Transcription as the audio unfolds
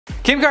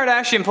Kim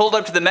Kardashian pulled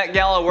up to the Met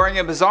Gala wearing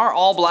a bizarre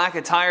all-black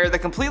attire that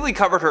completely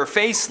covered her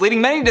face,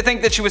 leading many to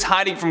think that she was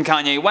hiding from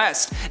Kanye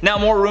West. Now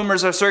more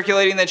rumors are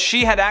circulating that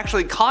she had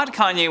actually caught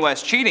Kanye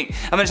West cheating.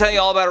 I'm going to tell you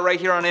all about it right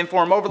here on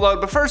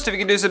InformOverload, but first, if you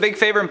could do us a big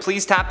favor and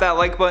please tap that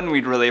like button,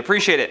 we'd really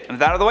appreciate it. And with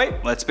that out of the way,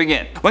 let's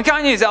begin. When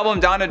Kanye's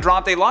album Donna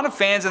dropped, a lot of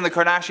fans in the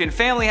Kardashian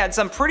family had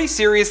some pretty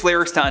serious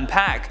lyrics to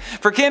unpack.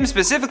 For Kim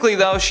specifically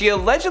though, she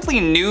allegedly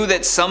knew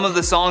that some of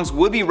the songs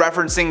would be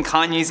referencing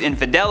Kanye's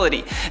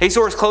infidelity. A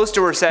source close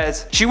to her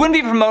says, she wouldn't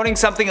be promoting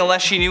something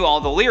unless she knew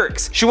all the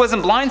lyrics. She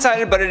wasn't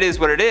blindsided, but it is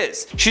what it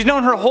is. She's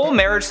known her whole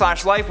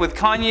marriage/life with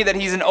Kanye that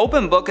he's an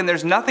open book and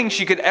there's nothing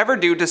she could ever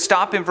do to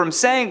stop him from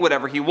saying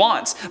whatever he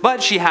wants,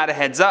 but she had a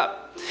heads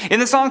up. In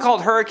the song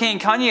called Hurricane,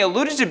 Kanye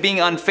alluded to being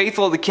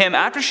unfaithful to Kim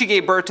after she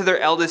gave birth to their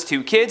eldest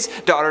two kids,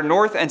 daughter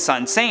North and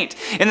son Saint.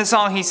 In the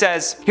song he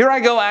says, "Here I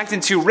go acting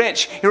too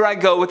rich, here I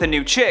go with a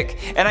new chick,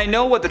 and I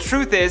know what the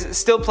truth is,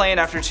 still playing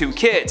after two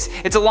kids.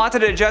 It's a lot to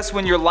digest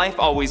when your life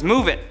always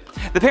moving."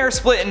 The pair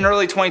split in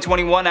early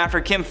 2021 after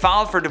Kim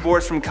filed for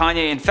divorce from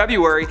Kanye in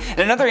February, and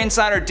another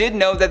insider did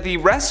note that the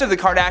rest of the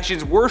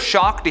Kardashians were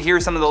shocked to hear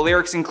some of the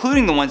lyrics,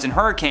 including the ones in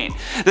Hurricane.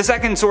 The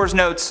second source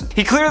notes,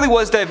 "He clearly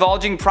was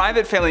divulging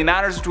private family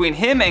matters between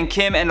him and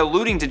Kim and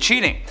alluding to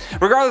cheating.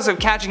 Regardless of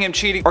catching him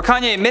cheating or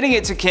Kanye admitting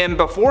it to Kim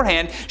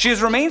beforehand, she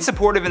has remained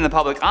supportive in the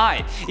public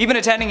eye, even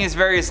attending his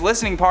various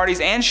listening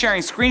parties and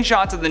sharing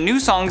screenshots of the new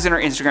songs in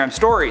her Instagram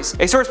stories."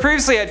 A source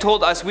previously had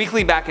told Us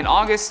Weekly back in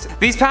August,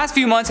 "These past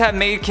few months have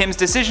made Kim's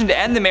decision to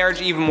end the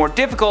marriage even more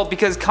difficult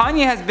because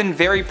Kanye has been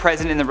very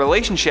present in the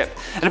relationship.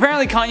 And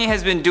apparently Kanye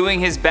has been doing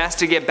his best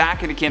to get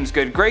back into Kim's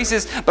good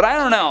graces, but I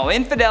don't know,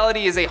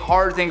 infidelity is a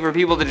hard thing for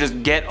people to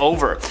just get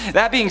over."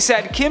 That being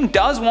said, Kim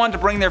does want to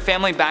bring their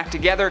family back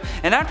together,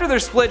 and after their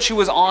split she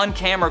was on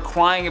camera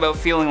crying about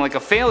feeling like a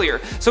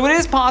failure, so it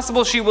is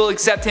possible she will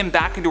accept him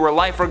back into her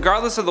life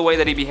regardless of the way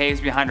that he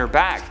behaves behind her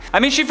back. I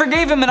mean, she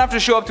forgave him enough to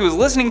show up to his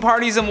listening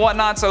parties and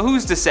whatnot, so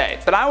who's to say?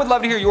 But I would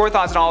love to hear your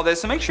thoughts on all of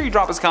this, so make sure you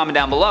drop us a comment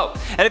down below.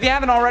 And if you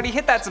haven't already,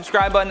 hit that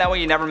subscribe button, that way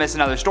you never miss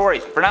another story.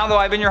 For now though,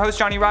 I've been your host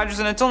Johnny Rogers,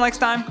 and until next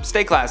time,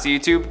 stay classy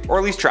YouTube, or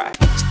at least try.